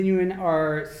Continuing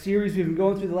our series we've been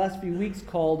going through the last few weeks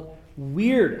called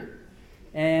Weird.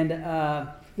 And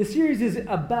the series is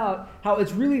about how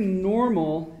it's really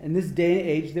normal in this day and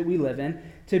age that we live in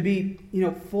to be,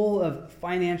 full of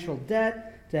financial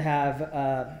debt, to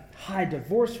have high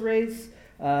divorce rates,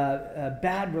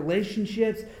 bad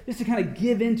relationships, just to kind of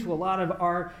give in to a lot of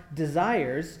our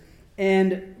desires.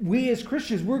 And we as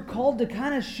Christians, we're called to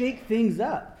kind of shake things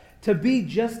up, to be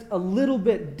just a little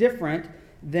bit different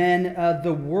than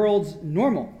the world's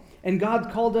normal. And God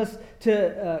is called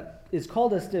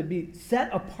us to be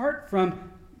set apart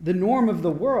from the norm of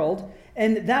the world,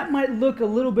 and that might look a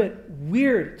little bit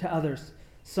weird to others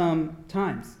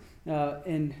sometimes,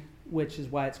 and which is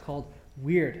why it's called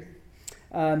weird.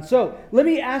 So let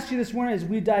me ask you this morning, as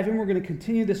we dive in, we're going to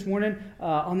continue this morning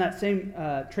on that same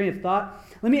train of thought.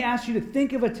 Let me ask you to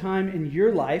think of a time in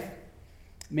your life,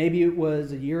 maybe it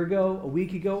was a year ago, a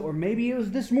week ago, or maybe it was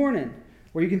this morning,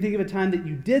 where you can think of a time that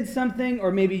you did something,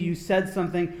 or maybe you said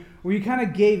something, where you kind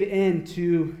of gave in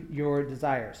to your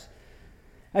desires.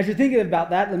 As you're thinking about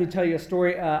that, let me tell you a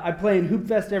story. I play in Hoop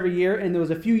Fest every year, and there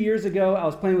was a few years ago, I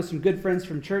was playing with some good friends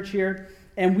from church here,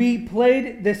 and we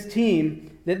played this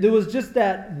team that there was just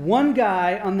that one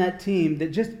guy on that team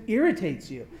that just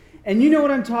irritates you. And you know what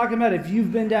I'm talking about. If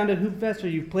you've been down to Hoop Fest or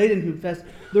you've played in Hoop Fest,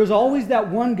 there's always that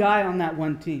one guy on that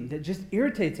one team that just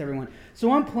irritates everyone.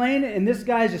 So I'm playing, and this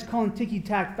guy is just calling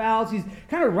ticky-tack fouls. He's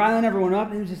kind of riling everyone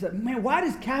up, and he's just like, man, why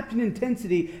does Captain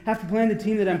Intensity have to play on the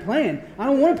team that I'm playing? I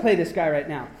don't want to play this guy right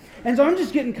now. And so I'm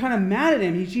just getting kind of mad at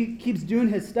him. He keeps doing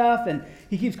his stuff, and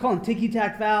he keeps calling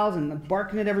ticky-tack fouls and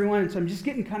barking at everyone, and so I'm just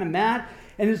getting kind of mad,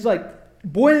 and it's like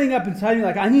boiling up inside me,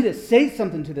 like I need to say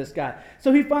something to this guy.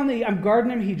 So I'm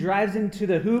guarding him, he drives into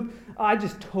the hoop. I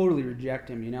just totally reject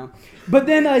him, But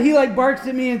then he barks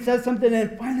at me and says something,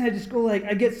 and finally I just go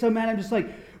I get so mad, I'm just like,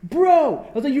 bro,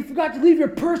 I was like, you forgot to leave your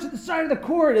purse at the side of the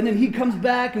court. And then he comes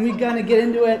back, and we kind of get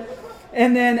into it.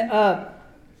 And then,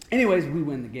 anyways, we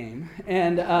win the game.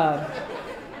 And at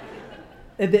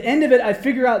the end of it, I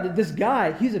figure out that this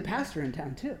guy, he's a pastor in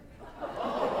town too.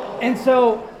 And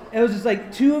so it was just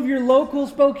like two of your local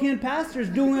Spokane pastors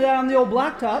doing it out on the old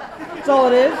blacktop. That's all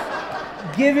it is.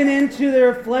 Giving in to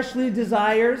their fleshly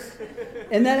desires.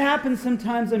 And that happens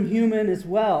sometimes. I'm human as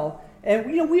well.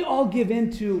 And, we all give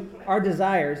in to our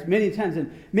desires many times.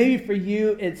 And maybe for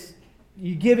you, it's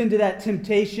you give into that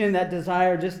temptation, that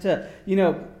desire just to,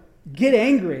 get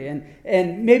angry.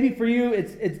 And maybe for you,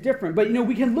 it's different. But,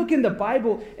 we can look in the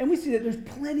Bible, and we see that there's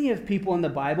plenty of people in the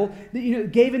Bible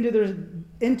that, gave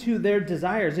into their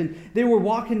desires, and they were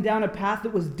walking down a path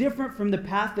that was different from the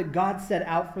path that God set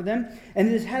out for them, and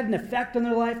it has had an effect on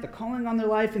their life, the calling on their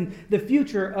life, and the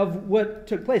future of what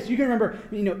took place. You can remember,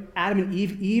 Adam and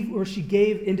Eve, where she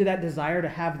gave into that desire to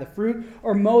have the fruit,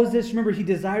 or Moses, remember he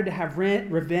desired to have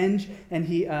revenge, and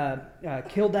he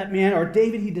killed that man, or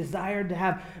David, he desired to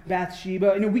have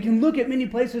Bathsheba. We can look at many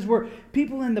places where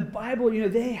people in the Bible,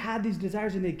 they had these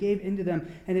desires and they gave into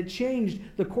them, and it changed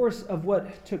the course of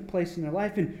what took place in their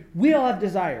life. And we all have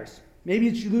desires. Maybe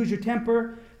it's you lose your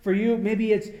temper. For you,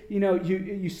 maybe it's,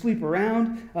 you sleep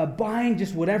around, buying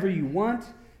just whatever you want,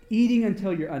 eating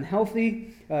until you're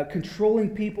unhealthy,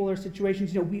 controlling people or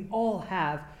situations. We all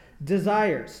have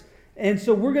desires. And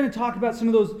so we're going to talk about some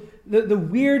of those, the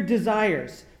weird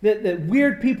desires that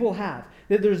weird people have.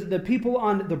 That there's the people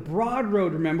on the broad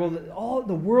road, remember, that all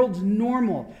the world's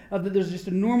normal, that there's just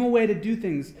a normal way to do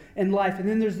things in life. And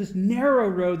then there's this narrow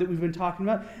road that we've been talking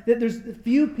about, that there's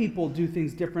few people do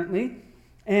things differently.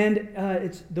 And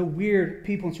it's the weird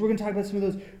people. And so we're going to talk about some of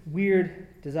those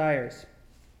weird desires.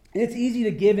 And it's easy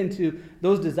to give into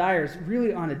those desires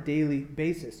really on a daily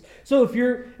basis. So if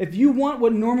you want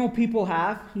what normal people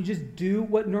have, you just do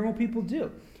what normal people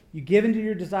do. You give into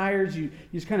your desires, you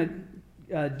just kind of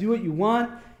do what you want,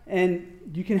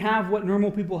 and you can have what normal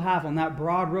people have on that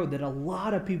broad road that a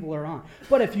lot of people are on.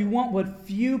 But if you want what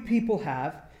few people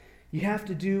have, you have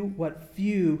to do what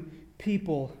few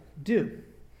people do.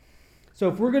 So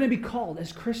if we're going to be called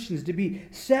as Christians to be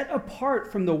set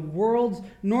apart from the world's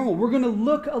normal, we're going to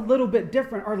look a little bit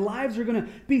different. Our lives are going to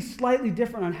be slightly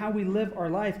different on how we live our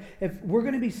life. If we're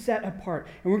going to be set apart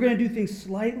and we're going to do things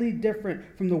slightly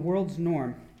different from the world's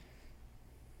norm,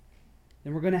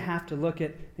 then we're going to have to look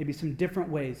at maybe some different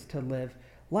ways to live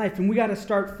life. And we got to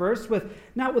start first with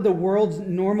not what the world's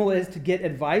normal is to get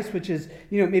advice, which is,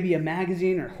 maybe a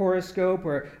magazine or horoscope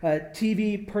or a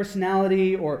TV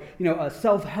personality or, a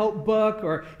self-help book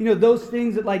or, those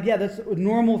things that that's a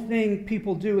normal thing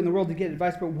people do in the world to get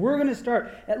advice. But we're going to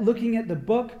start at looking at the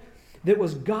book that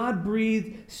was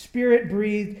God-breathed,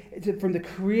 Spirit-breathed, from the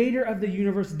creator of the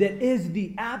universe, that is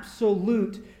the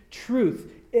absolute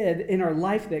truth in our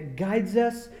life that guides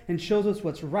us and shows us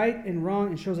what's right and wrong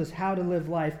and shows us how to live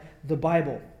life, the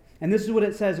Bible. And this is what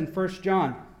it says in 1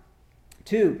 John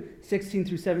 2, 16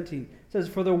 through 17. It says,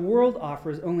 "For the world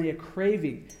offers only a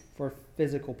craving for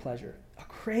physical pleasure, a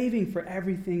craving for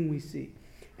everything we see,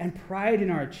 and pride in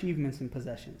our achievements and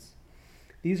possessions.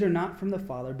 These are not from the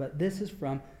Father, but this is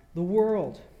from the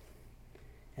world.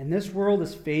 And this world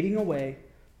is fading away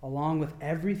along with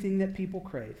everything that people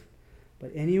crave.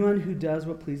 But anyone who does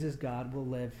what pleases God will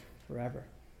live forever."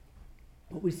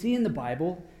 What we see in the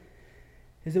Bible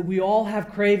is that we all have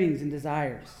cravings and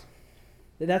desires.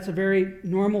 That's a very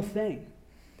normal thing.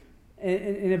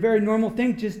 And a very normal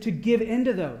thing just to give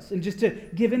into those, and just to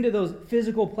give into those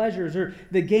physical pleasures, or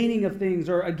the gaining of things,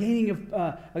 or a gaining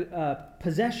of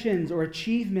possessions or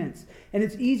achievements. And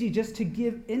it's easy just to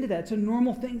give into that. It's a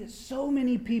normal thing that so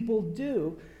many people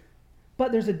do.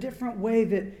 But there's a different way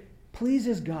that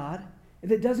pleases God,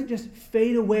 that doesn't just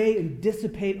fade away and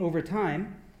dissipate over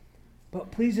time,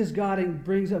 but pleases God and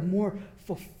brings a more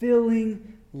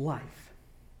fulfilling life.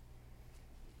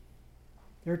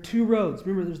 There are two roads.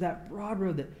 Remember, there's that broad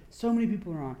road that so many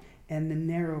people are on, and the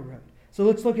narrow road. So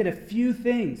let's look at a few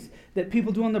things that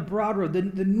people do on the broad road,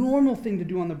 the normal thing to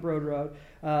do on the broad road,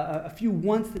 a few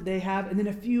wants that they have, and then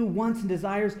a few wants and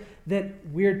desires that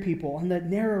weird people on the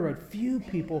narrow road, few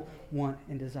people want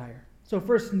and desire. So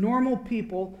first, normal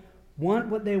people want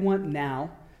what they want now,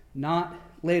 not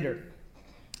later.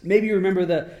 Maybe you remember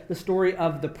the story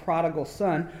of the prodigal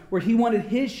son, where he wanted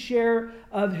his share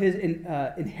of his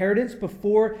inheritance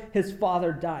before his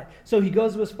father died. So he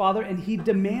goes to his father and he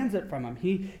demands it from him.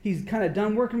 He's kind of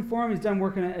done working for him. He's done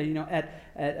working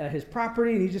at his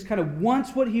property, and he just kind of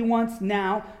wants what he wants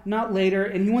now, not later,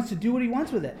 and he wants to do what he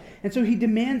wants with it. And so he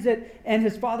demands it, and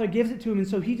his father gives it to him, and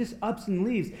so he just ups and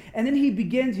leaves. And then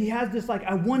he has this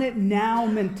I want it now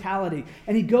mentality,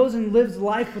 and he goes and lives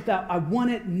life with that I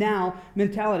want it now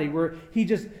mentality, where he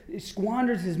just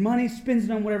squanders his money, spends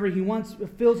it on whatever he wants,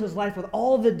 fills his life with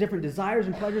all the different desires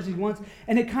and pleasures he wants,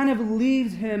 and it kind of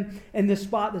leaves him in this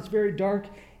spot that's very dark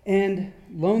and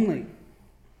lonely.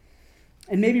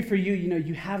 And maybe for you,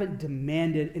 you haven't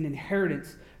demanded an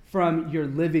inheritance from your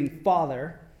living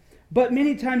father, but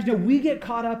many times, we get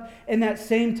caught up in that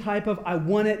same type of I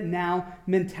want it now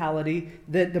mentality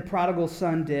that the prodigal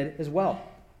son did as well.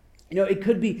 It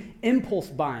could be impulse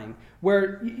buying,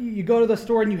 where you go to the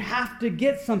store and you have to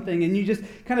get something, and you just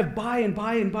kind of buy and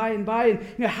buy and buy and buy.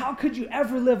 And how could you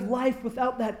ever live life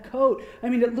without that coat? I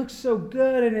mean, it looks so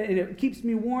good, and it keeps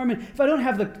me warm. And if I don't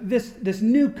have this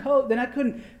new coat, then I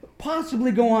couldn't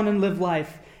possibly go on and live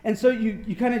life. And so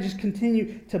you kind of just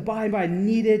continue to buy and buy,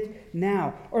 need it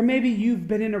now. Or maybe you've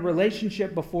been in a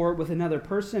relationship before with another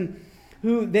person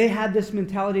who they had this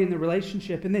mentality in the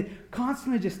relationship, and they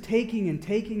constantly just taking and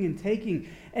taking and taking.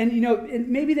 And, and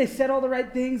maybe they said all the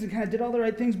right things and kind of did all the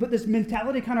right things, but this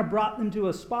mentality kind of brought them to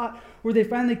a spot where they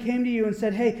finally came to you and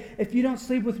said, hey, if you don't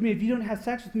sleep with me, if you don't have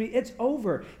sex with me, it's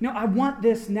over. I want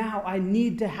this now. I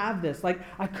need to have this. I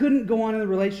couldn't go on in the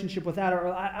relationship without it, or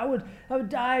I would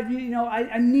die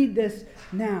if I need this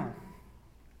now.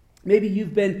 Maybe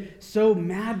you've been so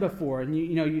mad before, and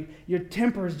your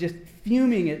temper is just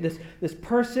fuming at this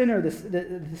person or this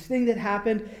thing that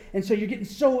happened, and so you're getting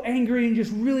so angry and you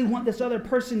just really want this other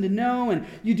person to know, and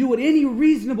you do what any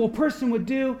reasonable person would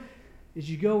do, is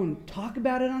you go and talk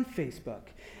about it on Facebook,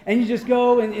 and you just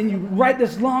go and you write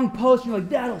this long post, and you're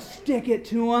like, that'll stick it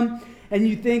to them, and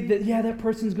you think that that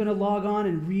person's going to log on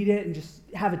and read it and just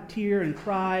have a tear and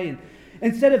cry, and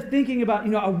instead of thinking about,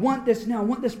 I want this now, I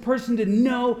want this person to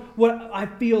know what I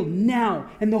feel now,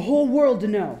 and the whole world to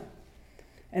know.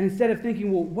 And instead of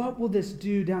thinking, well, what will this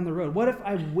do down the road? What if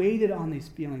I waited on these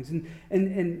feelings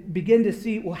and begin to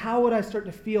see, well, how would I start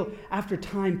to feel after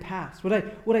time passed? Would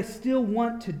I still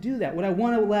want to do that? Would I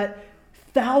want to let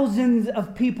thousands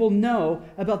of people know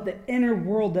about the inner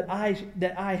world that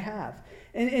I have?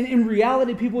 And in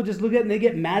reality, people just look at it and they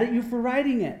get mad at you for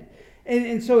writing it.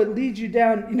 And so it leads you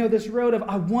down, this road of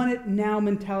I want it now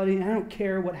mentality, and I don't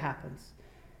care what happens.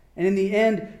 And in the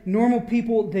end, normal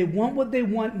people, they want what they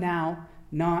want now,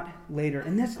 not later.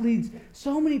 And this leads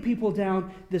so many people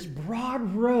down this broad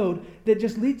road that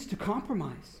just leads to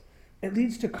compromise. It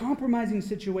leads to compromising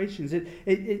situations.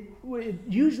 It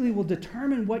usually will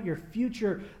determine what your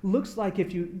future looks like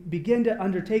if you begin to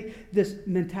undertake this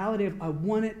mentality of I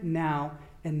want it now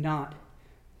and not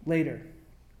later.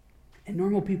 And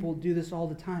normal people do this all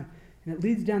the time. And it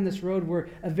leads down this road where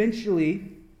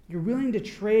eventually you're willing to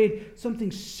trade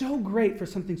something so great for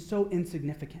something so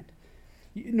insignificant.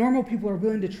 Normal people are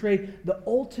willing to trade the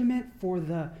ultimate for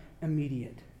the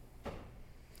immediate.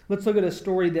 Let's look at a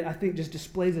story that I think just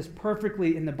displays this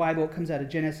perfectly in the Bible. It comes out of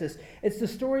Genesis. It's the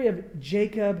story of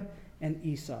Jacob and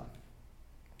Esau,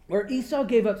 where Esau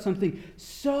gave up something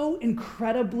so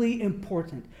incredibly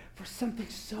important for something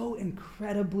so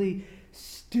incredibly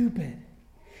stupid.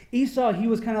 Esau, he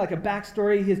was kind of like a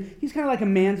backstory. He's kind of like a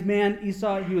man's man.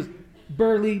 Esau, he was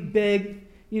burly, big,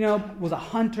 was a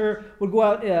hunter, would go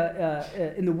out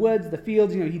in the woods, the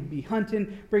fields, he'd be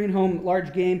hunting, bringing home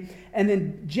large game. And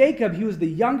then Jacob, he was the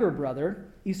younger brother.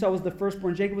 Esau was the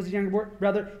firstborn. Jacob was the younger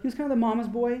brother. He was kind of the mama's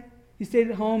boy. He stayed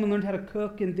at home and learned how to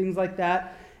cook and things like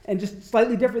that, and just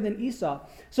slightly different than Esau.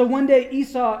 So one day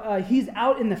Esau, he's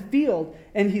out in the field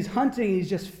and he's hunting. He's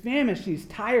just famished. He's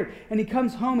tired. And he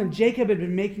comes home and Jacob had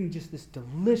been making just this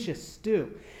delicious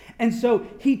stew. And so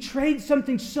he trades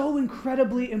something so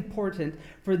incredibly important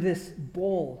for this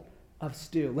bowl of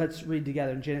stew. Let's read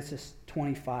together in Genesis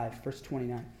 25, verse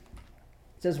 29. It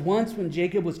says, once when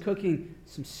Jacob was cooking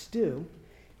some stew,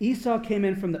 Esau came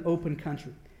in from the open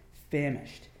country,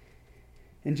 famished.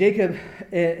 And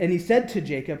he said to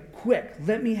Jacob, quick,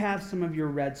 let me have some of your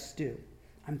red stew.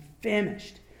 I'm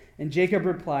famished. And Jacob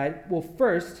replied, well,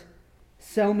 first,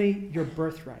 sell me your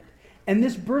birthright. And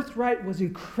this birthright was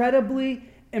incredibly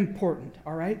important,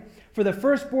 all right? For the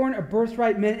firstborn, a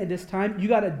birthright meant at this time, you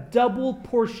got a double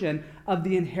portion of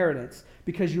the inheritance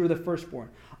because you were the firstborn.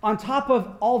 On top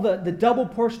of all the double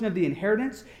portion of the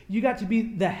inheritance, you got to be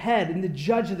the head and the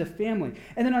judge of the family.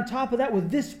 And then on top of that,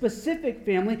 with this specific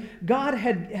family, God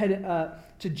had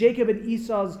to Jacob and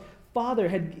Esau's father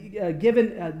had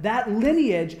given that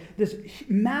lineage this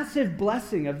massive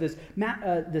blessing of this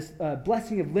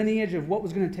blessing of lineage of what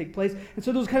was going to take place. And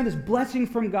so there was kind of this blessing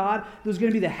from God. There was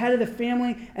going to be the head of the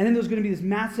family, and then there was going to be this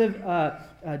massive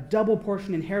double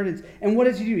portion inheritance. And what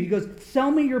does he do? He goes, sell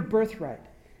me your birthright.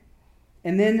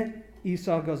 And then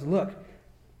Esau goes, look,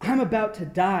 I'm about to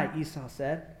die, Esau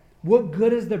said. What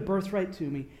good is the birthright to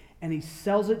me? And he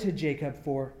sells it to Jacob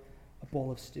for a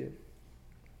bowl of stew.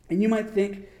 And you might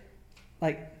think,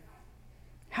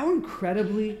 how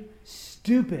incredibly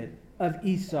stupid of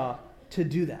Esau to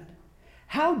do that.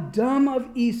 How dumb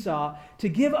of Esau to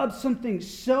give up something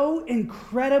so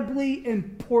incredibly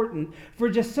important for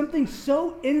just something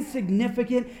so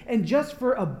insignificant and just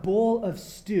for a bowl of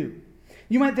stew.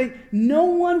 You might think no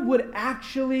one would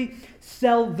actually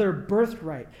sell their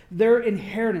birthright, their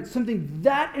inheritance, something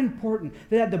that important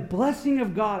that had the blessing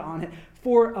of God on it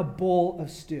for a bowl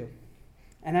of stew.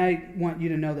 And I want you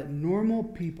to know that normal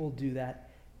people do that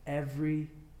every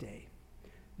day.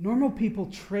 Normal people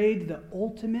trade the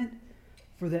ultimate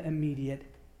for the immediate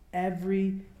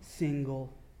every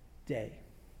single day.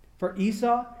 For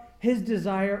Esau, his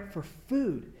desire for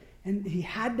food, and he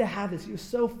had to have this, he was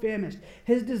so famished,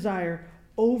 his desire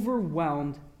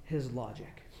overwhelmed his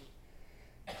logic.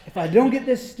 If I don't get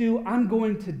this stew, I'm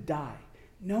going to die.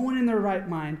 No one in their right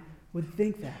mind would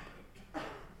think that.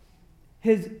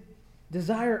 His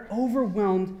desire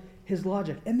overwhelmed his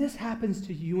logic. And this happens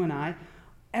to you and I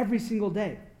every single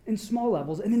day in small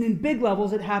levels. And then in big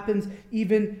levels, it happens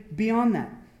even beyond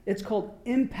that. It's called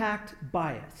impact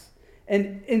bias.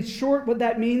 And in short, what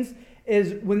that means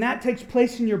is when that takes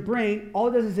place in your brain, all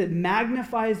it does is it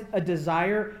magnifies a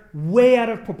desire way out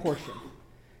of proportion.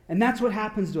 And that's what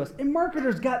happens to us. And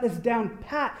marketers got this down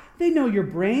pat. They know your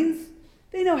brains.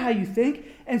 They know how you think.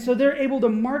 And so they're able to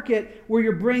market where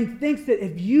your brain thinks that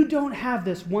if you don't have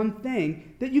this one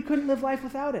thing, that you couldn't live life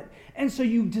without it. And so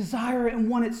you desire it and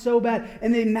want it so bad.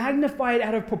 And they magnify it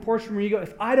out of proportion where you go,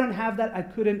 if I don't have that, I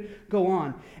couldn't go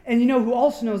on. And you know who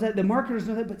also knows that? The marketers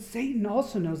know that, but Satan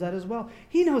also knows that as well.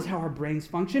 He knows how our brains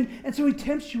function. And so he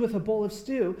tempts you with a bowl of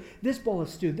stew, this bowl of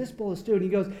stew, this bowl of stew. And he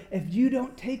goes, if you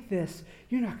don't take this,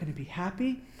 you're not going to be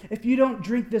happy. If you don't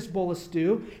drink this bowl of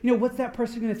stew, what's that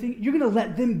person going to think? You're going to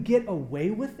let them get away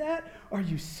with that? Are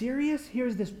you serious?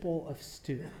 Here's this bowl of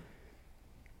stew.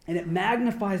 And it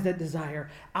magnifies that desire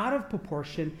out of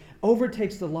proportion,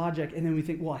 overtakes the logic, and then we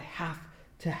think, well, I have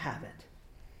to have it.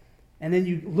 And then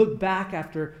you look back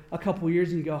after a couple years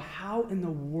and you go, how in the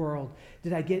world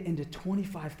did I get into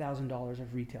 $25,000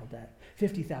 of retail debt,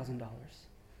 $50,000?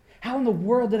 How in the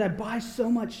world did I buy so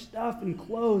much stuff and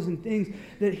clothes and things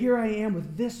that here I am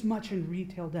with this much in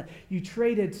retail debt? You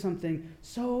traded something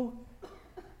so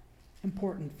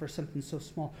important for something so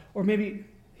small. Or maybe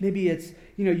it's,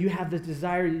 you have this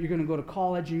desire that you're going to go to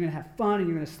college, and you're going to have fun, and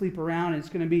you're going to sleep around, and it's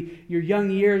going to be your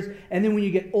young years, and then when you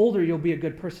get older, you'll be a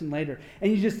good person later.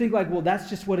 And you just think well, that's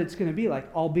just what it's going to be like.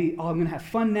 I'm going to have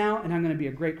fun now, and I'm going to be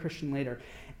a great Christian later.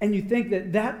 And you think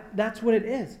that's what it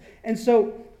is. And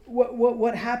so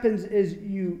what happens is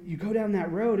you go down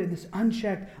that road in this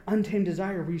unchecked, untamed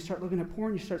desire where you start looking at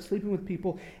porn, you start sleeping with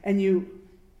people, and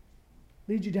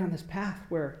leads you down this path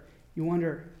where you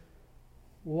wonder,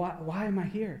 why am I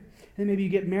here? And then maybe you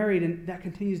get married and that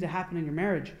continues to happen in your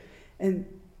marriage. And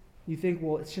you think,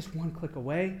 well, it's just one click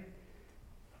away.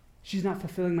 She's not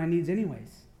fulfilling my needs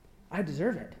anyways. I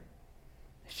deserve it.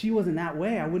 If she wasn't that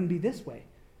way, I wouldn't be this way.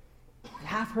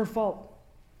 Half her fault.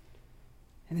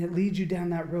 And it leads you down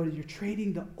that road. You're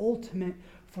trading the ultimate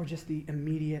for just the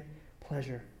immediate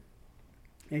pleasure.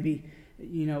 Maybe,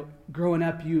 growing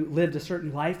up, you lived a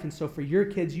certain life, and so for your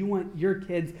kids, you want your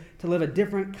kids to live a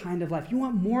different kind of life. You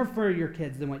want more for your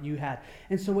kids than what you had.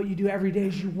 And so what you do every day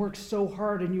is you work so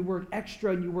hard, and you work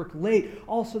extra, and you work late,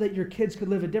 all so that your kids could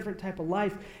live a different type of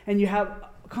life. And you have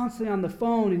constantly on the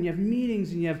phone, and you have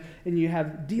meetings, and you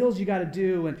have deals you got to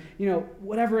do, and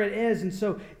whatever it is. And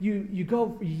so you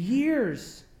go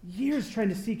years trying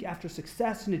to seek after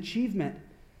success and achievement.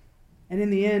 And in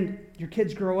the end, your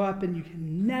kids grow up and you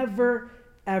can never,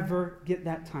 ever get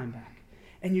that time back.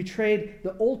 And you trade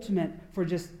the ultimate for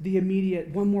just the immediate,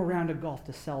 one more round of golf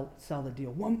to sell the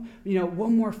deal.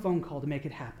 One more phone call to make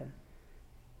it happen.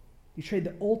 You trade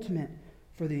the ultimate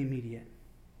for the immediate.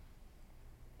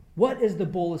 What is the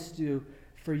bowl of stew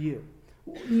for you?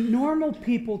 Normal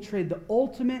people trade the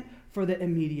ultimate for the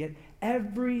immediate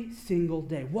every single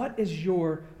day. What is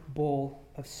your bowl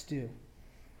of stew?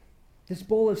 This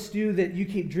bowl of stew that you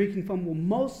keep drinking from will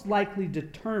most likely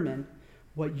determine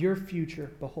what your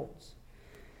future beholds.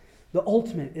 The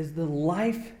ultimate is the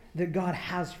life that God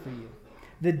has for you,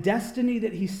 the destiny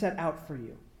that He set out for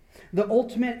you. The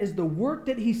ultimate is the work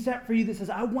that He set for you that says,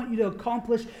 I want you to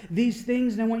accomplish these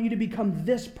things and I want you to become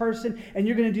this person and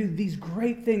you're going to do these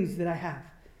great things that I have.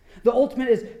 The ultimate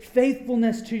is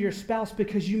faithfulness to your spouse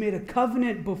because you made a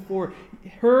covenant before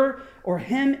her or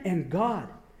him and God.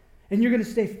 And you're going to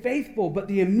stay faithful, but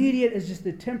the immediate is just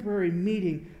the temporary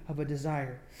meeting of a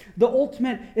desire. The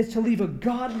ultimate is to leave a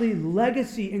godly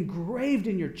legacy engraved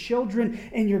in your children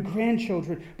and your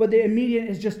grandchildren, but the immediate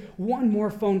is just one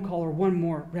more phone call or one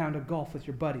more round of golf with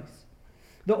your buddies.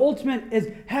 The ultimate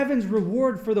is heaven's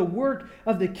reward for the work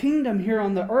of the kingdom here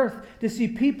on the earth, to see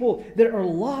people that are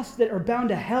lost, that are bound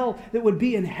to hell, that would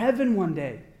be in heaven one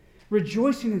day,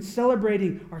 rejoicing and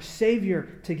celebrating our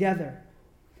Savior together.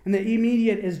 And the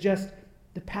immediate is just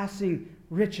the passing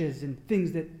riches and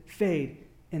things that fade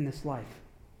in this life.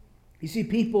 You see,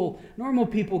 normal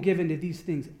people give into these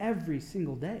things every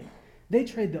single day. They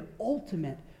trade the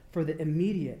ultimate for the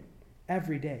immediate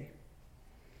every day.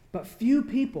 But few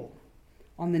people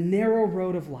on the narrow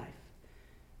road of life,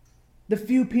 the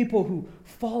few people who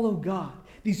follow God,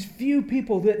 these few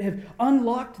people that have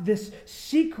unlocked this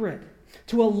secret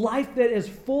to a life that is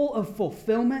full of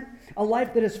fulfillment, a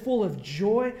life that is full of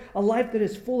joy, a life that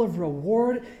is full of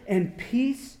reward and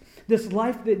peace, this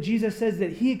life that Jesus says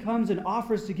that He comes and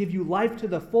offers to give you life to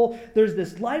the full. There's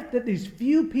this life that these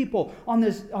few people on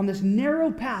this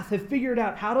narrow path have figured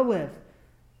out how to live.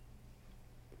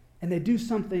 And they do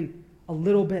something a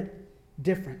little bit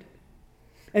different.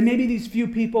 And maybe these few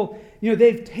people,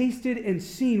 they've tasted and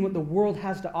seen what the world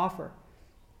has to offer.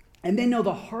 And they know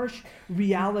the harsh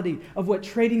reality of what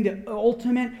trading the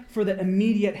ultimate for the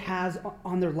immediate has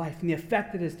on their life and the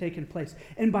effect that has taken place.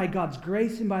 And by God's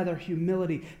grace and by their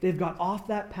humility, they've got off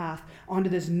that path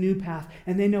onto this new path,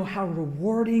 and they know how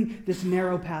rewarding this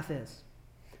narrow path is.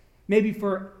 Maybe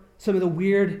for some of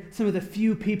the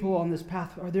few people on this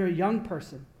path, or they're a young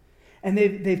person, and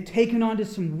they've taken on to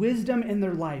some wisdom in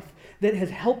their life that has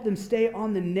helped them stay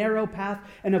on the narrow path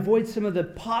and avoid some of the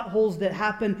potholes that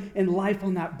happen in life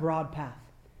on that broad path.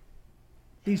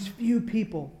 These few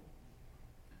people,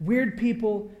 weird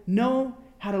people, know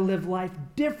how to live life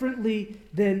differently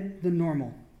than the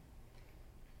normal.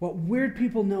 What weird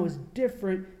people know is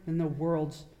different than the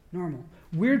world's normal.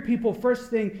 Weird people, first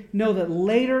thing, know that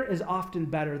later is often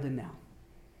better than now.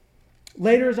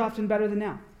 Later is often better than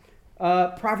now.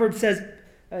 Proverbs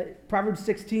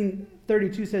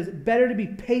 16:32 says, better to be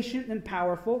patient than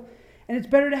powerful, and it's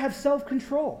better to have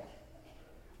self-control.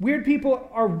 Weird people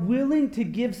are willing to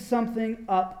give something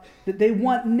up that they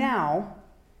want now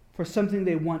for something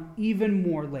they want even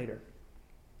more later.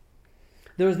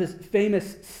 There was this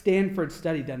famous Stanford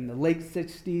study done in the late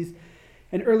 60s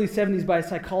and early 70s by a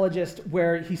psychologist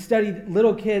where he studied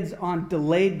little kids on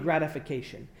delayed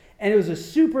gratification. And it was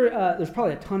there's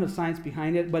probably a ton of science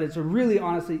behind it, but it's a really,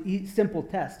 honestly, simple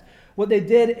test. What they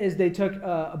did is they took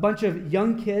a bunch of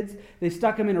young kids, they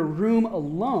stuck them in a room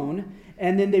alone,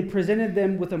 and then they presented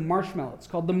them with a marshmallow. It's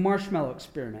called the marshmallow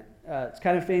experiment. It's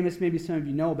kind of famous, maybe some of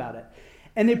you know about it.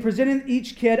 And they presented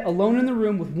each kid alone in the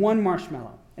room with one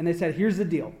marshmallow. And they said, here's the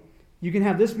deal. You can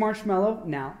have this marshmallow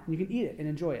now, and you can eat it and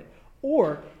enjoy it.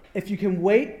 Or if you can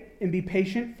wait and be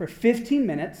patient for 15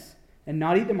 minutes and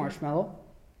not eat the marshmallow,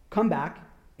 come back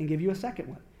and give you a second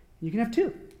one. You can have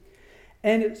two.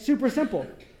 And it's super simple.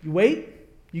 You wait,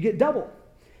 you get double.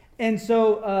 And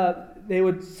so they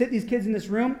would sit these kids in this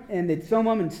room, and they'd film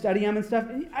them and study them and stuff.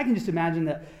 And I can just imagine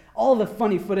that all the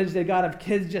funny footage they got of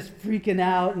kids just freaking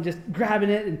out and just grabbing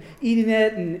it and eating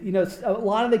it. And, a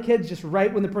lot of the kids just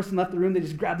right when the person left the room, they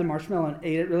just grabbed the marshmallow and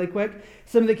ate it really quick.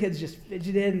 Some of the kids just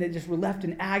fidgeted and they just were left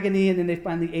in agony, and then they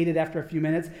finally ate it after a few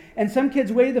minutes. And some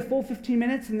kids waited the full 15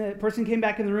 minutes, and the person came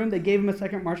back in the room, they gave them a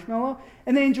second marshmallow,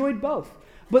 and they enjoyed both.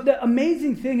 But the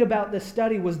amazing thing about this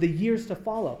study was the years to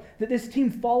follow, that this team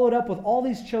followed up with all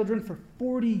these children for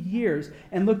 40 years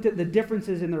and looked at the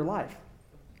differences in their life.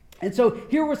 And so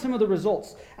here were some of the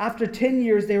results. After 10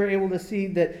 years, they were able to see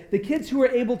that the kids who were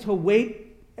able to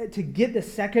wait to get the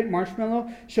second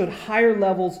marshmallow showed higher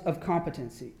levels of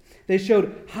competency. They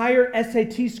showed higher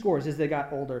SAT scores as they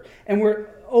got older, and were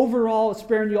overall,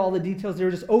 sparing you all the details, they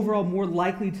were just overall more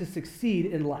likely to succeed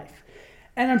in life.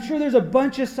 And I'm sure there's a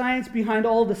bunch of science behind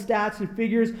all the stats and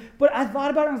figures, but I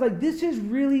thought about it and I was like, this is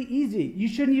really easy. You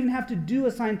shouldn't even have to do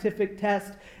a scientific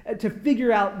test to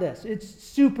figure out this. It's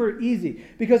super easy,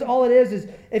 because all it is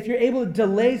if you're able to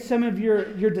delay some of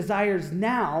your desires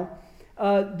now,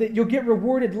 that you'll get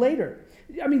rewarded later.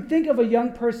 I mean, think of a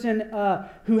young person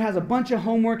who has a bunch of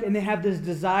homework and they have this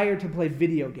desire to play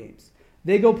video games.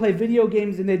 They go play video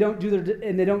games and they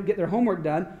don't get their homework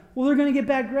done. Well, they're going to get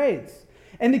bad grades.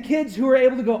 And the kids who are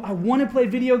able to go, I want to play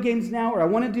video games now, or I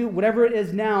want to do whatever it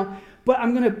is now, but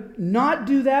I'm going to not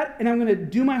do that, and I'm going to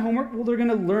do my homework. Well, they're going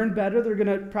to learn better. They're going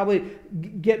to probably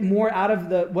get more out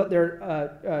of what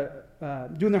they're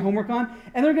doing their homework on,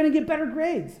 and they're going to get better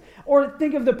grades. Or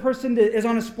think of the person that is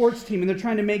on a sports team, and they're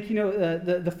trying to make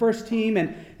the first team,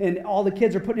 and all the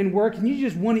kids are putting in work, and you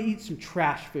just want to eat some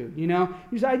trash food,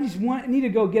 I need to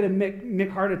go get a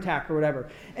Mick heart attack or whatever.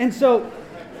 And so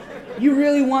you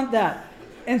really want that.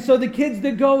 And so the kids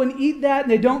that go and eat that,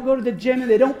 and they don't go to the gym, and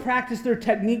they don't practice their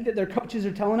technique that their coaches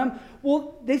are telling them,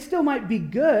 well, they still might be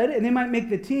good, and they might make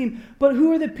the team, but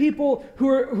who are the people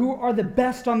who are the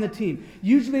best on the team?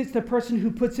 Usually it's the person who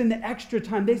puts in the extra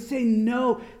time. They say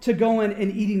no to going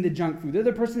and eating the junk food. They're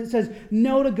the person that says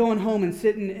no to going home and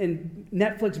sitting and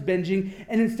Netflix binging,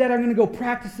 and instead I'm going to go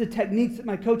practice the techniques that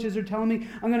my coaches are telling me.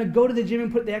 I'm going to go to the gym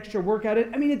and put the extra workout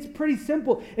in. I mean, it's pretty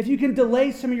simple. If you can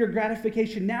delay some of your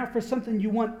gratification now for something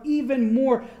you want even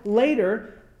more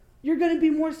later, you're going to be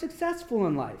more successful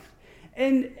in life.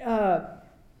 And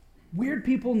weird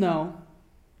people know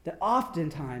that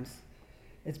oftentimes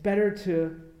it's better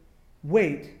to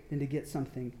wait than to get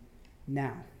something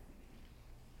now.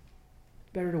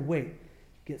 Better to wait,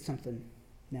 get something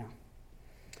now.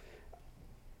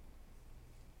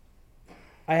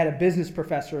 I had a business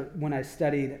professor when I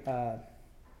studied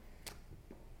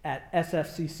at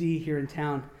SFCC here in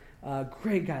town.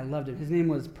 Great guy, I loved him. His name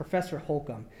was Professor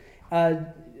Holcomb.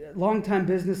 Longtime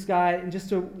business guy, and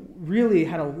just really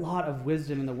had a lot of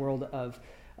wisdom in the world of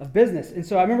business. And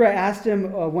so I remember I asked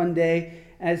him one day,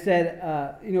 and I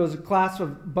said, it was a class of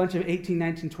a bunch of 18,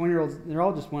 19, 20-year-olds. They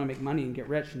all just want to make money and get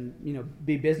rich and,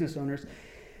 be business owners.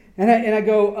 And I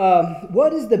go,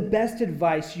 what is the best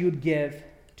advice you would give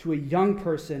to a young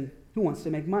person who wants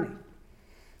to make money?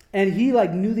 And he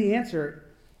knew the answer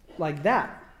like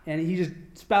that. And he just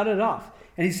spouted it off.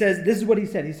 And he says, this is what he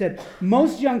said. He said,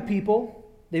 most young people,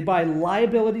 they buy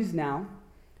liabilities now,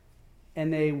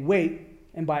 and they wait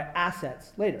and buy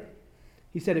assets later.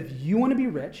 He said, if you want to be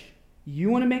rich, you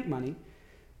want to make money,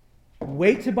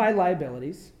 wait to buy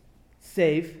liabilities,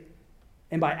 save,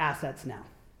 and buy assets now.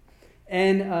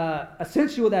 And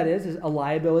essentially what that is a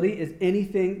liability is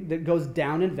anything that goes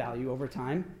down in value over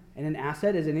time, and an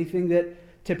asset is anything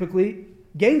that typically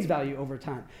gains value over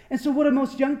time. And so what do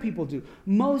most young people do?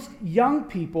 Most young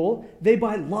people, they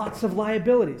buy lots of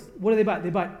liabilities. What do they buy? They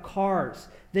buy cars.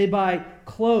 They buy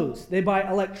clothes. They buy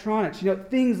electronics.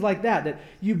 Things like that. That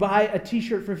you buy a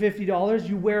t-shirt for $50,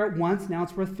 you wear it once, now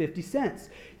it's worth 50 cents.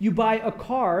 You buy a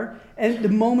car, and the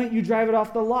moment you drive it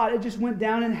off the lot, it just went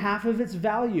down in half of its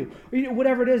value. Or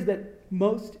whatever it is that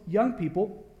most young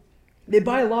people, they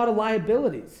buy a lot of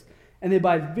liabilities, and they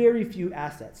buy very few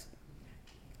assets.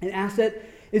 An asset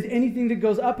is anything that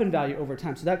goes up in value over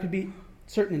time. So that could be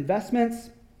certain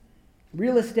investments,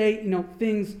 real estate,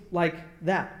 things like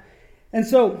that. And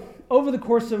so over the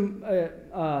course of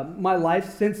my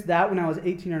life since that, when I was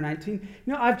 18 or 19,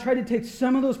 I've tried to take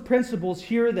some of those principles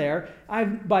here or there.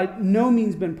 I've by no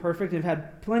means been perfect and have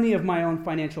had plenty of my own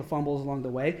financial fumbles along the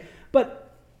way.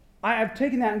 But I've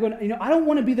taken that and going, I don't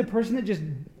want to be the person that just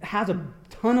has a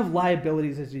ton of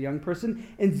liabilities as a young person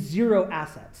and zero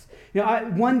assets.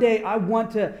 One day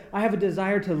I have a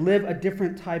desire to live a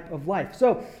different type of life.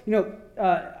 So,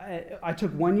 I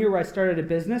took 1 year where I started a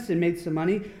business and made some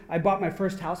money. I bought my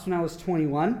first house when I was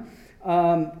 21.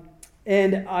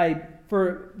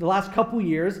 For the last couple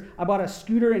years, I bought a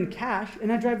scooter in cash,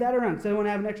 and I drive that around. So I want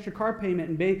to have an extra car payment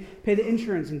and pay the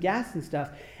insurance and gas and stuff.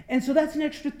 And so that's an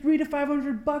extra $300 to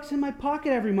 $500 in my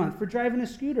pocket every month for driving a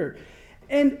scooter.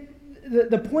 And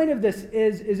the point of this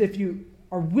is if you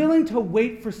are willing to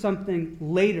wait for something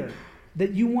later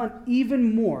that you want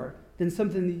even more than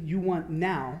something that you want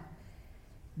now,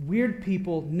 weird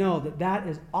people know that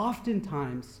is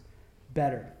oftentimes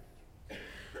better.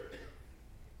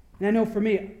 And I know for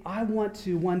me, I want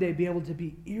to one day be able to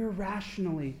be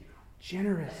irrationally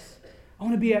generous. I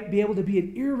want to be able to be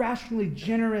an irrationally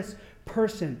generous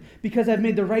person because I've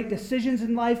made the right decisions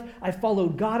in life, I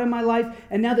followed God in my life,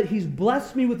 and now that He's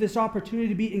blessed me with this opportunity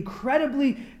to be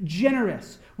incredibly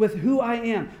generous with who I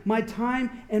am, my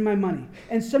time and my money.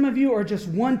 And some of you are just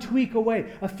one tweak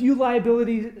away, a few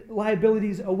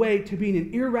liabilities away to being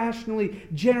an irrationally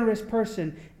generous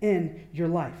person in your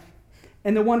life.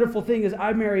 And the wonderful thing is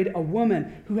I married a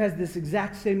woman who has this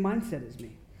exact same mindset as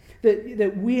me.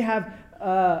 That we have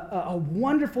a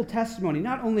wonderful testimony,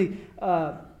 not only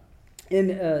in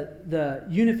the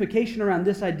unification around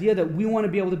this idea that we want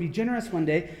to be able to be generous one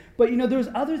day, but there's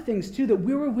other things too that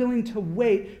we were willing to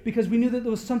wait because we knew that there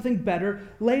was something better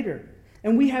later.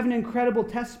 And we have an incredible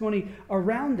testimony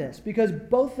around this because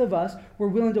both of us were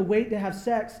willing to wait to have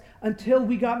sex until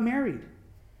we got married.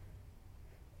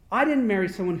 I didn't marry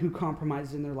someone who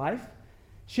compromised in their life.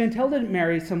 Chantel didn't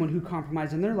marry someone who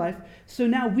compromised in their life. So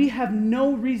now we have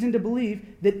no reason to believe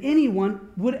that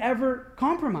anyone would ever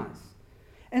compromise.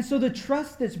 And so the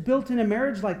trust that's built in a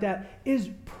marriage like that is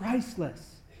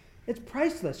priceless. It's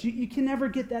priceless. You can never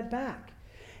get that back.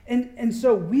 And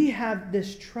so we have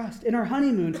this trust. And our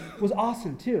honeymoon was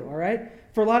awesome too, all right?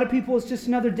 For a lot of people, it's just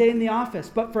another day in the office.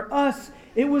 But for us,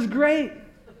 it was great.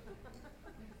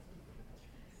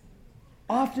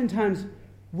 Oftentimes,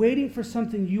 waiting for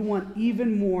something you want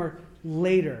even more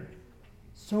later,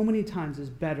 so many times is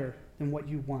better than what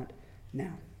you want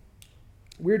now.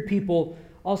 Weird people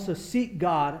also seek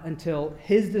God until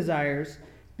His desires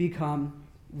become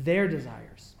their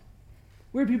desires.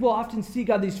 Weird people often seek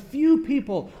God, these few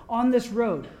people on this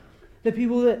road, the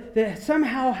people that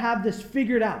somehow have this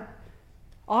figured out,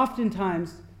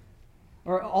 oftentimes,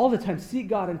 or all the time, seek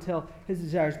God until His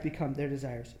desires become their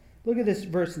desires. Look at this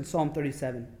verse in Psalm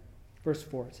 37, verse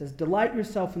 4. It says, "Delight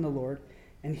yourself in the Lord,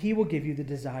 and He will give you the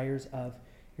desires of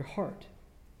your heart."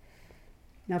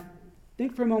 Now,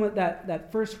 think for a moment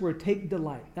that first word, take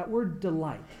delight. That word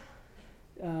delight.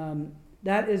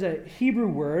 That is a Hebrew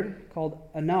word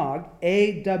called anag,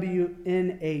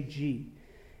 A-W-N-A-G.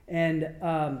 And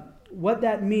what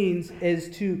that means is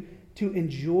to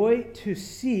enjoy, to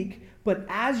seek, but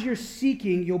as you're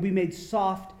seeking, you'll be made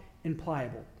soft and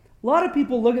pliable. A lot of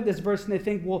people look at this verse and they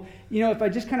think, well, if I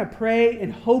just kind of pray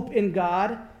and hope in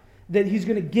God, that He's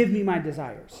going to give me my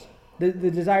desires,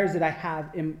 the desires that I have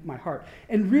in my heart.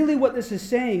 And really what this is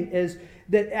saying is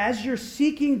that as you're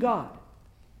seeking God,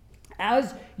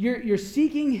 as you're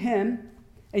seeking Him,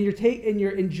 and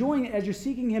you're enjoying it as you're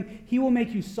seeking Him, He will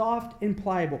make you soft and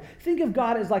pliable. Think of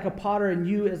God as like a potter and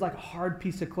you as like a hard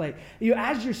piece of clay.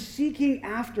 As you're seeking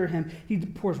after Him, He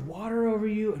pours water over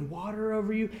you and water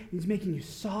over you. And He's making you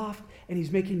soft and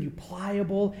He's making you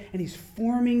pliable and He's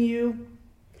forming you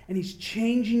and He's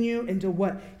changing you into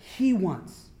what He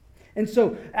wants. And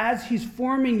so as He's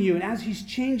forming you and as He's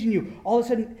changing you, all of a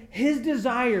sudden His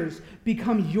desires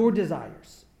become your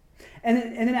desires. And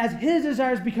then as His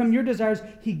desires become your desires,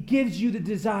 He gives you the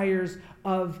desires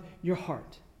of your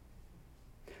heart.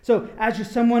 So as you're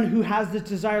someone who has this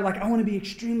desire, like I want to be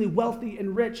extremely wealthy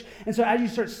and rich, and so as you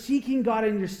start seeking God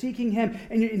and you're seeking Him,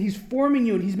 and He's forming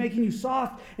you and He's making you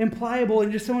soft and pliable,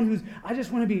 and you're someone I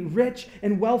just want to be rich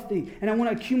and wealthy, and I want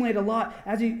to accumulate a lot.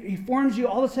 As He forms you,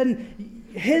 all of a sudden,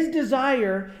 His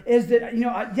desire is that,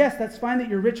 yes, that's fine that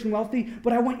you're rich and wealthy,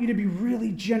 but I want you to be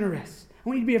really generous. I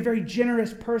want you to be a very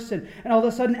generous person. And all of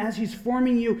a sudden, as He's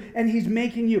forming you and He's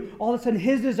making you, all of a sudden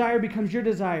His desire becomes your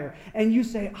desire. And you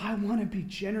say, I want to be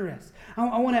generous.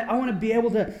 I want to be able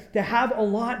to have a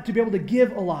lot, to be able to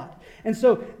give a lot. And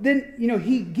so then,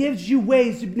 He gives you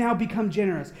ways to now become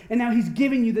generous. And now He's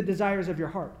giving you the desires of your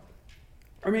heart.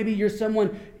 Or maybe you're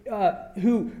someone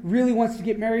who really wants to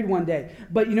get married one day,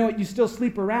 but you still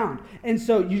sleep around. And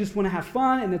so you just want to have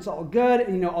fun and it's all good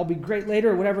and, I'll be great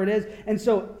later or whatever it is. And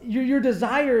so your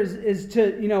desire is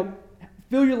to,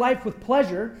 fill your life with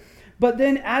pleasure, But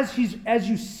then as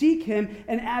you seek him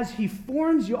and as he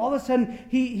forms you, all of a sudden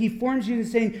he forms you and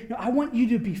saying, no, I want you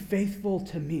to be faithful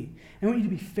to me. I want you to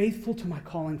be faithful to my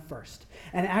calling first.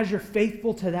 And as you're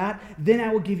faithful to that, then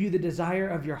I will give you the desire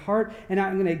of your heart, and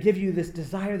I'm going to give you this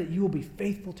desire that you will be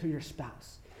faithful to your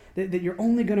spouse. That you're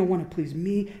only going to want to please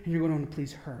me and you're going to want to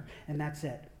please her. And that's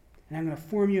it. And I'm going to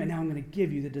form you, and now I'm going to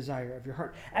give you the desire of your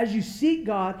heart. As you seek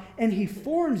God and he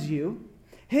forms you,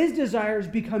 his desires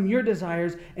become your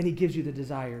desires, and he gives you the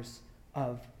desires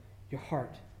of your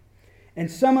heart. And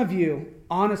some of you,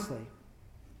 honestly,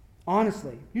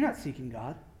 you're not seeking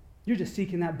God. You're just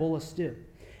seeking that bowl of stew.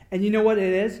 And you know what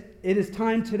it is? It is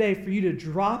time today for you to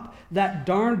drop that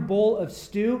darn bowl of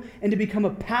stew and to become a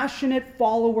passionate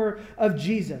follower of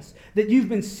Jesus. That you've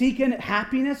been seeking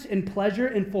happiness and pleasure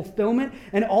and fulfillment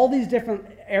and all these different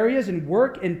areas and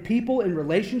work and people and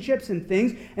relationships and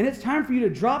things. And it's time for you to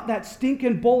drop that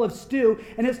stinking bowl of stew,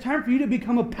 and it's time for you to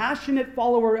become a passionate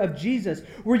follower of Jesus,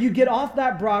 where you get off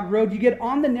that broad road, you get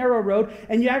on the narrow road,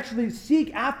 and you actually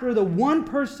seek after the one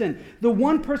person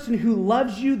who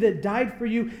loves you, that died for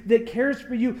you, that cares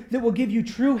for you, that will give you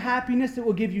true happiness, that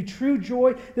will give you true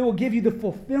joy, that will give you the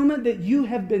fulfillment that you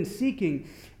have been seeking.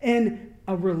 And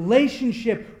a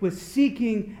relationship with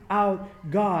seeking out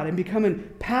God and becoming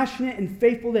passionate and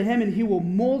faithful to him, and he will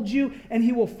mold you and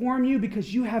he will form you,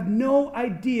 because you have no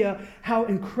idea how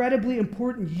incredibly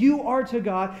important you are to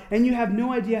God, and you have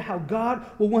no idea how God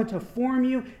will want to form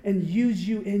you and use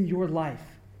you in your life.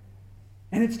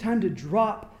 And it's time to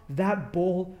drop that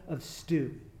bowl of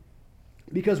stew.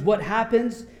 Because what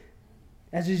happens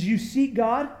as you seek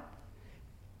God,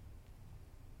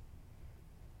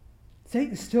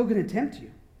 Satan's still going to tempt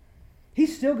you.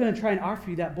 He's still going to try and offer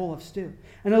you that bowl of stew.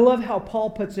 And I love how Paul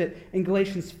puts it in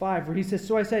Galatians 5, where he says,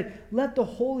 so I say, let the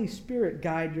Holy Spirit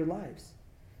guide your lives.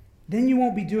 Then you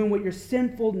won't be doing what your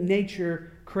sinful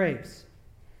nature craves.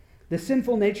 The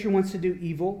sinful nature wants to do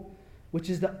evil, which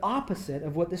is the opposite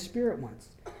of what the Spirit wants.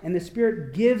 And the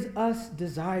Spirit gives us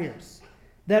desires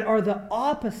that are the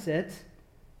opposite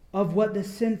of what the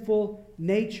sinful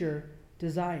nature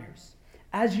desires.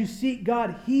 As you seek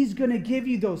God, he's going to give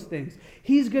you those things.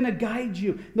 He's going to guide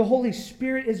you. The Holy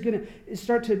Spirit is going to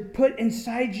start to put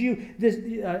inside you this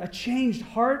a changed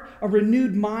heart, a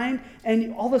renewed mind,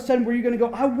 and all of a sudden where you're going to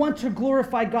go, I want to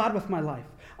glorify God with my life.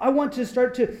 I want to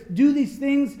start to do these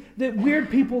things that weird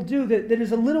people do that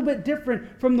is a little bit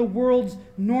different from the world's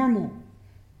normal.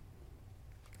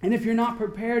 And if you're not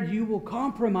prepared, you will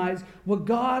compromise what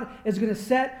God is going to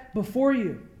set before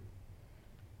you.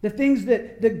 The things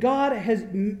that God has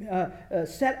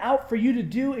set out for you to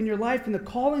do in your life, and the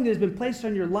calling that has been placed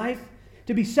on your life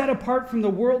to be set apart from the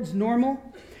world's normal,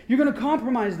 you're going to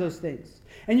compromise those things.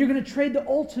 And you're going to trade the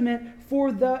ultimate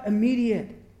for the immediate.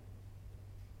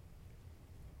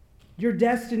 Your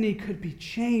destiny could be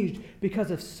changed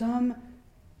because of some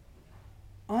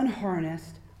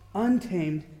unharnessed,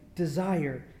 untamed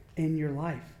desire in your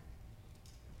life.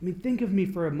 I mean, think of me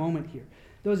for a moment here.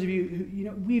 Those of you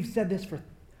who, we've said this for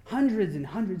hundreds and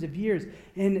hundreds of years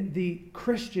in the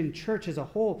Christian church as a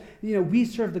whole. We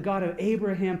serve the God of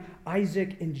Abraham,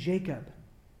 Isaac, and Jacob.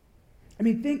 I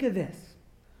mean, think of this.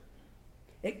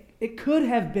 It could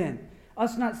have been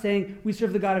us not saying we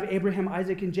serve the God of Abraham,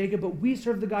 Isaac, and Jacob, but we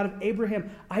serve the God of Abraham,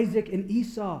 Isaac, and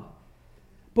Esau.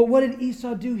 But what did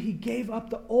Esau do? He gave up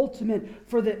the ultimate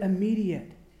for the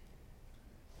immediate.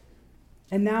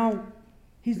 And now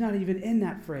he's not even in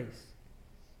that phrase.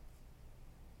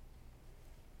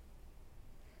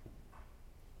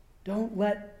 Don't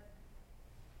let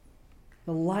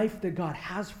the life that God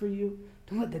has for you,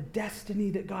 don't let the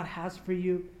destiny that God has for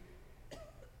you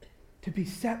to be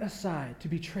set aside, to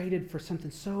be traded for something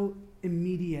so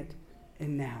immediate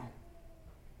and now.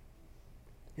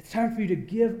 It's time for you to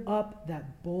give up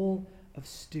that bowl of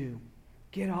stew.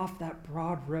 Get off that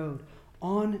broad road,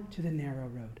 on to the narrow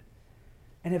road.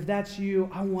 And if that's you,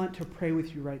 I want to pray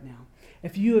with you right now.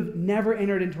 If you have never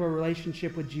entered into a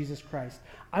relationship with Jesus Christ,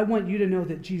 I want you to know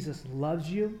that Jesus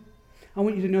loves you. I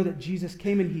want you to know that Jesus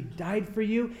came and he died for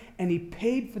you, and he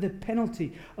paid for the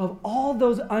penalty of all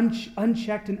those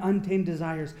unchecked and untamed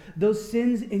desires, those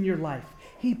sins in your life.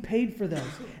 He paid for those.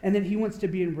 And then he wants to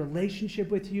be in relationship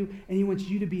with you, and he wants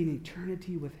you to be in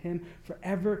eternity with him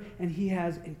forever. And he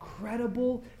has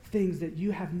incredible things that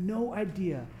you have no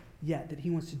idea yet that he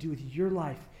wants to do with your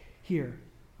life here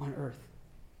on earth.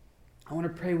 I want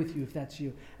to pray with you if that's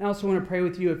you. I also want to pray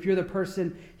with you if you're the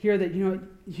person here that,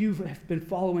 you've been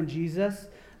following Jesus,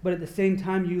 but at the same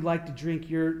time you like to drink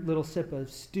your little sip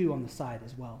of stew on the side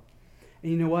as well.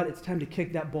 And you know what? It's time to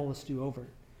kick that bowl of stew over.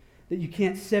 That you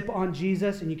can't sip on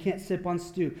Jesus and you can't sip on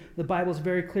stew. The Bible is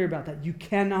very clear about that. You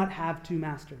cannot have two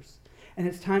masters. and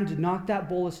it's time to knock that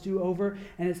bowl of stew over,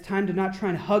 and it's time to not try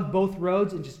and hug both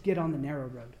roads and just get on the narrow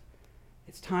road.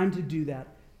 It's time to do that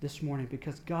this morning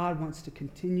because God wants to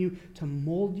continue to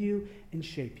mold you and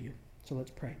shape you. So let's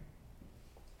pray.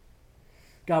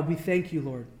 God, we thank you,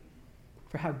 Lord,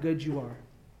 for how good you are.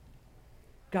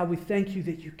 God, we thank you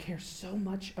that you care so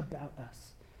much about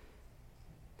us,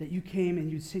 that you came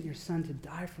and you sent your Son to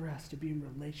die for us, to be in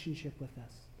relationship with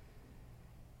us.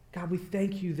 God, we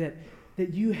thank you that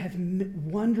you have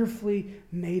wonderfully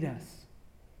made us.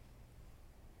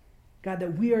 God,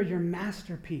 that we are your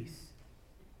masterpiece.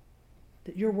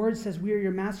 That your word says we are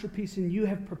your masterpiece and you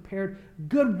have prepared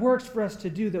good works for us to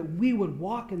do, that we would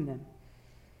walk in them.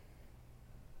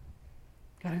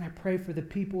 God, and I pray for the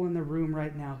people in the room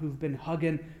right now who've been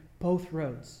hugging both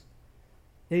roads.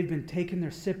 They've been taking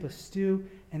their sip of stew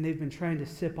and they've been trying to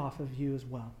sip off of you as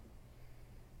well.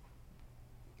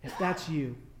 If that's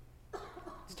you,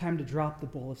 it's time to drop the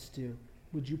bowl of stew.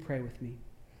 Would you pray with me?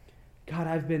 God,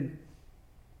 I've been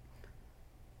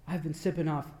sipping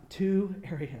off 2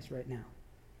 areas right now.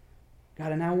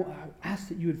 God, and I ask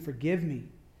that you would forgive me.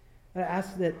 I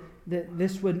ask that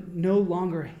this would no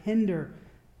longer hinder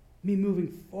me moving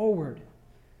forward.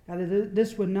 God, that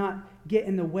this would not get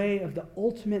in the way of the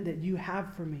ultimate that you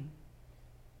have for me.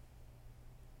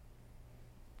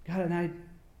 God, and I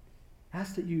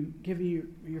ask that you give me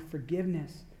your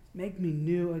forgiveness. Make me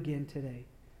new again today.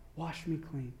 Wash me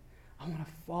clean. I want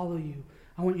to follow you.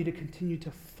 I want you to continue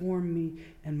to form me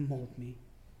and mold me.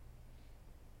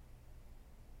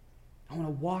 I want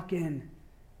to walk in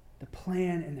the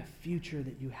plan and the future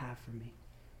that you have for me.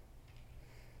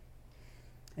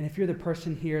 And if you're the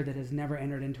person here that has never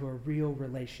entered into a real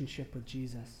relationship with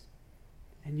Jesus,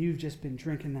 and you've just been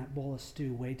drinking that bowl of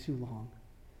stew way too long,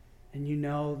 and you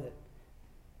know that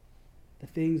the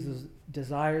things, those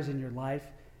desires in your life,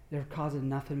 they're causing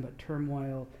nothing but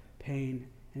turmoil, pain,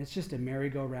 and it's just a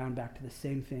merry-go-round back to the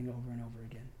same thing over and over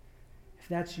again. If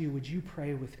that's you, would you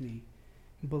pray with me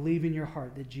and believe in your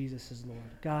heart that Jesus is Lord?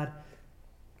 God,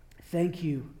 thank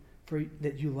you for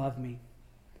that you love me.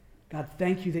 God,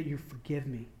 thank you that you forgive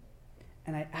me.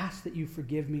 And I ask that you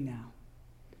forgive me now.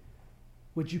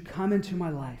 Would you come into my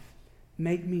life,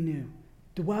 make me new,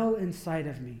 dwell inside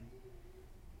of me.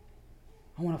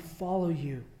 I want to follow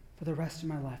you for the rest of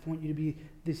my life. I want you to be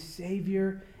the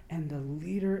Savior and the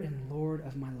leader and Lord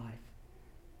of my life.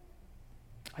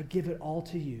 I give it all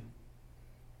to you.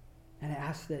 And I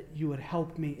ask that you would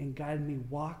help me and guide me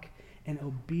walk in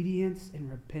obedience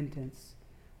and repentance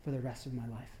for the rest of my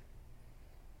life.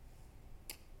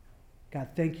 God,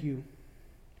 thank you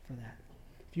for that.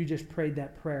 If you just prayed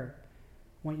that prayer,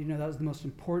 I want you to know that was the most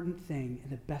important thing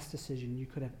and the best decision you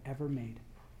could have ever made.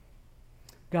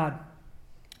 God,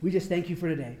 we just thank you for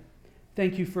today.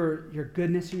 Thank you for your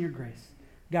goodness and your grace.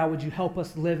 God, would you help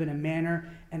us live in a manner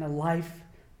and a life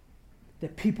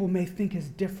that people may think is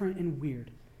different and weird.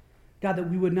 God, that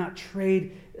we would not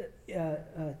trade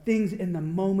things in the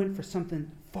moment for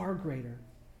something far greater.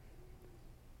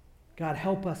 God,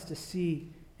 help us to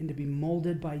see and to be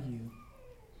molded by you,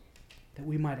 that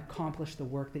we might accomplish the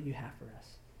work that you have for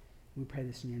us. We pray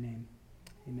this in your name.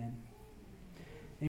 Amen.